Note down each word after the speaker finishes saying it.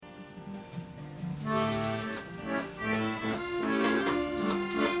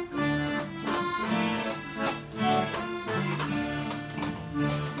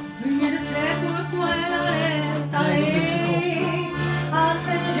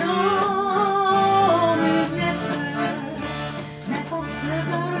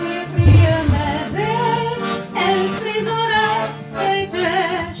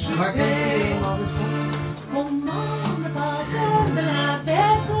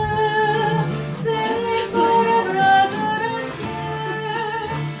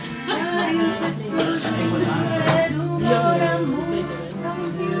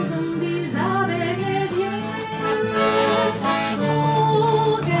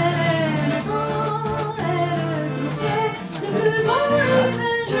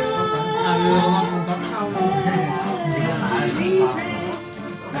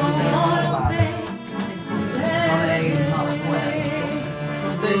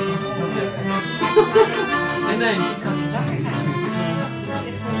Nee.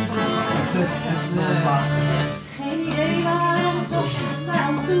 Geen idee waarom toch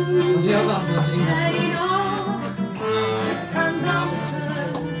wel toen. Was hij ook altijd als iemand? Is gaan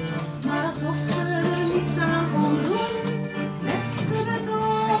dansen, maar alsof ze er niets aan kon doen, werd ze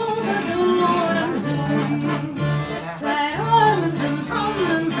bedolven door een zoen. Zijn armen, zijn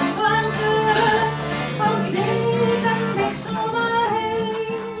handen, zijn warmte, als diep en dicht om haar heen.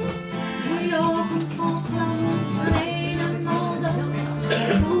 Die ogen vol glans, een en al dat,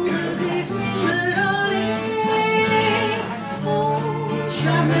 voelde zich minder alleen. Oh,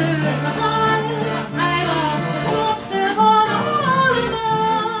 charmeur verklaarde, hij was de klopste van allemaal.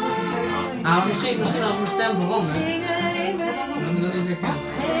 Ah, misschien als mijn stem verandert. Dan moet dat niet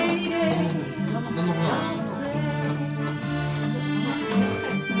herkennen. Dan nog wel.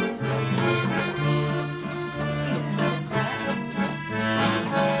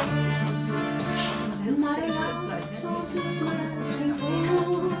 Maar helaas, zoals het misschien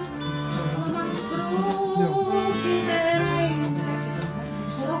voelt, om een sprookje te heen.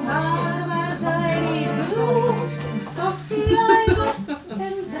 Zo haar waar zij niet bedoelt, als die uit op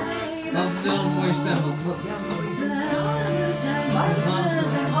en zij Dat is wel een mooie stem. zijn armen, zijn warmte,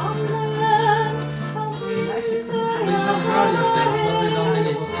 zijn handen, als liefde Een beetje zoals radiostem, dat wil je dan weer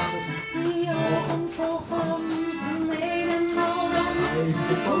niet. die ogen vol glans, een en al dans,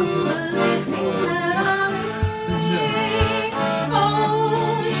 ze voelen